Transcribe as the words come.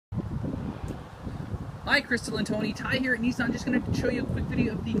Hi, Crystal and Tony. Ty here at Nissan. Just going to show you a quick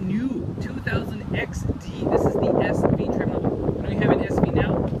video of the new 2000 XD. This is the SV trim level. I know you have an SV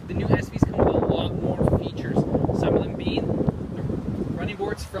now. The new SVs come with a lot more features. Some of them being running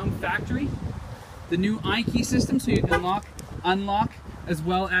boards from factory, the new iKey system, so you can lock, unlock, as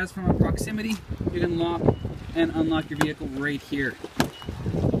well as from a proximity, you can lock and unlock your vehicle right here.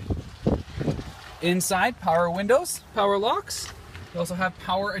 Inside, power windows, power locks. You also have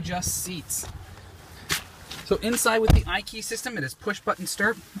power adjust seats. So inside with the iKey system, it is push button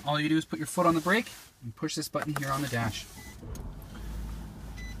start. All you do is put your foot on the brake and push this button here on the dash.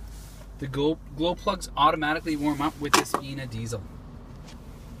 The glow plugs automatically warm up with this being a diesel.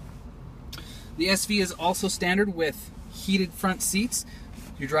 The SV is also standard with heated front seats,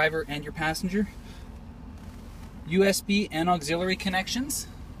 your driver and your passenger. USB and auxiliary connections.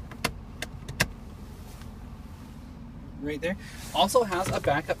 Right there. Also has a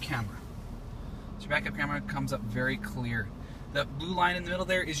backup camera. So your backup camera comes up very clear. The blue line in the middle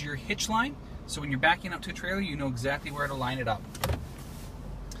there is your hitch line. So when you're backing up to a trailer, you know exactly where to line it up.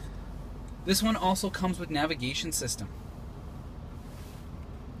 This one also comes with navigation system,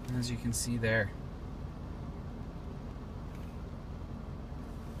 as you can see there.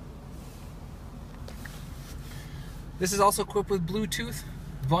 This is also equipped with Bluetooth,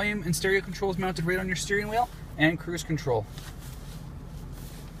 volume and stereo controls mounted right on your steering wheel, and cruise control.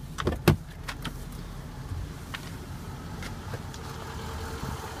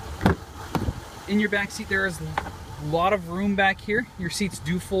 In your back seat there is a lot of room back here. Your seats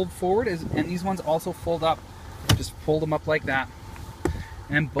do fold forward, and these ones also fold up. Just fold them up like that.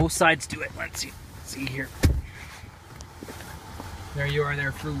 And both sides do it. Let's see here. There you are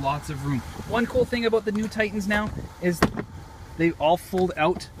there for lots of room. One cool thing about the new Titans now is they all fold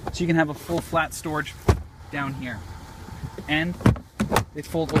out, so you can have a full flat storage down here. And they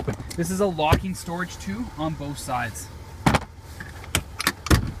fold open. This is a locking storage too on both sides.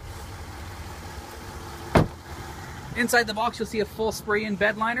 Inside the box, you'll see a full spray-in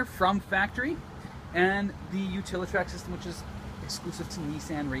bed liner from factory and the Utilitrack system, which is exclusive to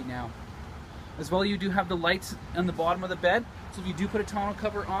Nissan right now. As well, you do have the lights on the bottom of the bed, so if you do put a tonneau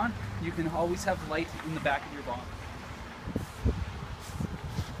cover on, you can always have light in the back of your box.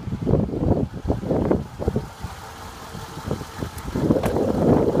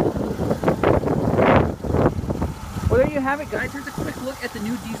 Well, there you have it, guys. Here's a quick look at the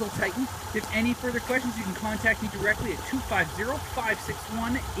new diesel Titan. If you have any further questions, you can contact me directly at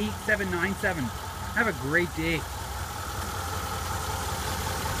 250-561-8797. Have a great day.